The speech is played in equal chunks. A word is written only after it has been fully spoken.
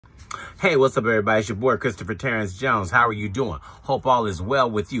Hey, what's up, everybody? It's your boy, Christopher Terrence Jones. How are you doing? Hope all is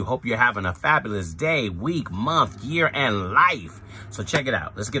well with you. Hope you're having a fabulous day, week, month, year, and life. So check it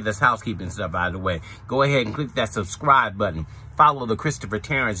out. Let's get this housekeeping stuff out of the way. Go ahead and click that subscribe button. Follow the Christopher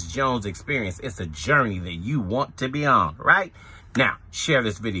Terrence Jones experience. It's a journey that you want to be on, right? Now, share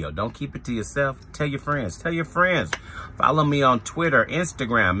this video. Don't keep it to yourself. Tell your friends. Tell your friends. Follow me on Twitter,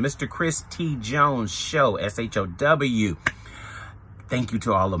 Instagram, Mr. Chris T. Jones Show, SHOW. Thank you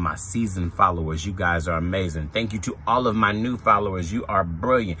to all of my seasoned followers. You guys are amazing. Thank you to all of my new followers. You are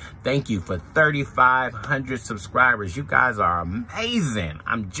brilliant. Thank you for 3,500 subscribers. You guys are amazing.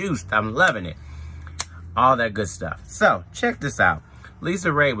 I'm juiced. I'm loving it. All that good stuff. So, check this out.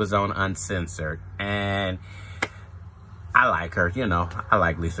 LisaRaye was on Uncensored, and I like her. You know, I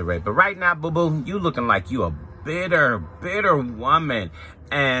like LisaRaye. But right now, boo-boo, you looking like you a bitter woman.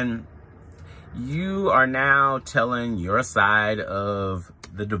 And you are now telling your side of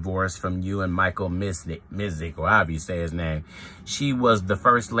the divorce from you and Michael Misick, or however you say his name. She was the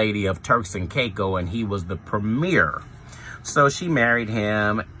first lady of Turks and Caicos, and he was the premier. So she married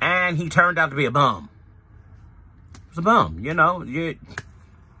him, and he turned out to be a bum. He was a bum, you know. He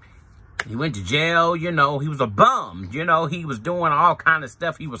went to jail, you know. He was a bum, you know. He was doing all kind of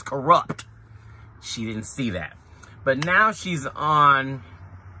stuff. He was corrupt. She didn't see that. But now she's on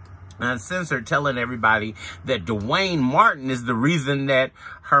Uncensored, telling everybody that Duane Martin is the reason that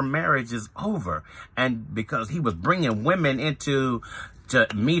her marriage is over, and because he was bringing women to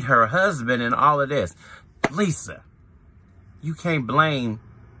meet her husband and all of this. Lisa, you can't blame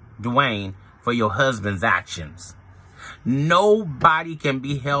Duane for your husband's actions. Nobody can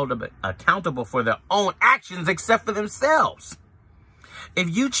be held accountable for their own actions except for themselves.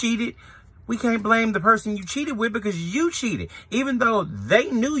 If you cheated, we can't blame the person you cheated with because you cheated. Even though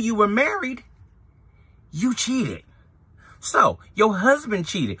they knew you were married, you cheated. So, your husband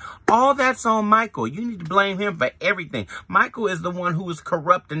cheated. All that's on Michael. You need to blame him for everything. Michael is the one who was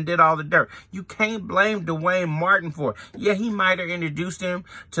corrupt and did all the dirt. You can't blame Duane Martin for it. Yeah, he might have introduced him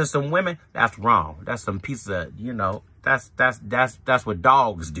to some women. That's wrong. That's some piece of, you know, that's what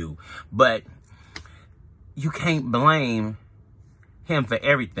dogs do. But you can't blame him for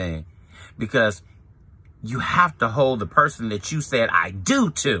everything, because you have to hold the person that you said I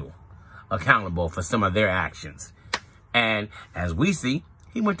do to accountable for some of their actions. And as we see,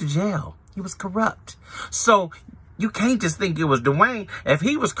 he went to jail. He was corrupt. So you can't just think it was Duane. If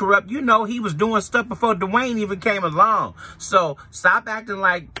he was corrupt, you know he was doing stuff before Duane even came along. So stop acting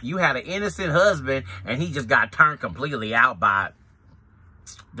like you had an innocent husband and he just got turned completely out by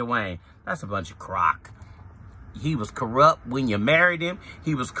Duane. That's a bunch of crock. He was corrupt when you married him.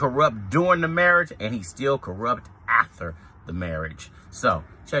 He was corrupt during the marriage, and he's still corrupt after the marriage. So,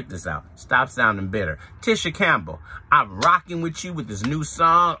 check this out. Stop sounding bitter. Tisha Campbell, I'm rocking with you with this new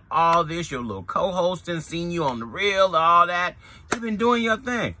song, all this, your little co-hosting, seeing you on the reel, all that. You've been doing your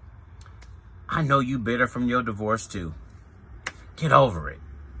thing. I know you bitter from your divorce, too. Get over it.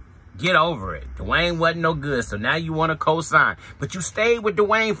 Get over it. Duane wasn't no good, so now you want to co-sign. But you stayed with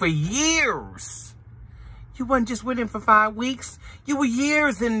Duane for years. You wasn't just with him for 5 weeks. You were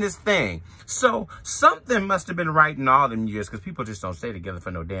years in this thing. So something must have been right in all them years, because people just don't stay together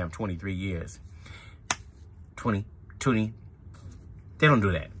for no damn 23 years. 20. They don't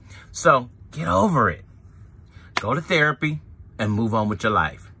do that. So get over it. Go to therapy and move on with your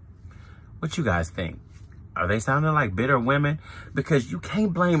life. What you guys think? Are they sounding like bitter women? Because you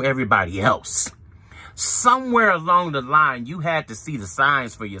can't blame everybody else. Somewhere along the line, you had to see the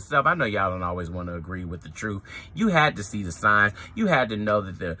signs for yourself. I know y'all don't always want to agree with the truth. You had to see the signs. You had to know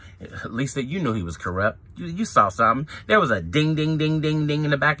that at least that you knew he was corrupt. You saw something. There was a ding, ding, ding, ding, ding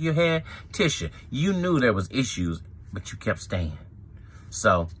in the back of your head. Tisha, you knew there was issues, but you kept staying.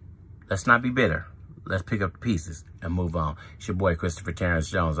 So let's not be bitter. Let's pick up the pieces and move on. It's your boy, Christopher Terrence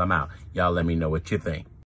Jones. I'm out. Y'all let me know what you think.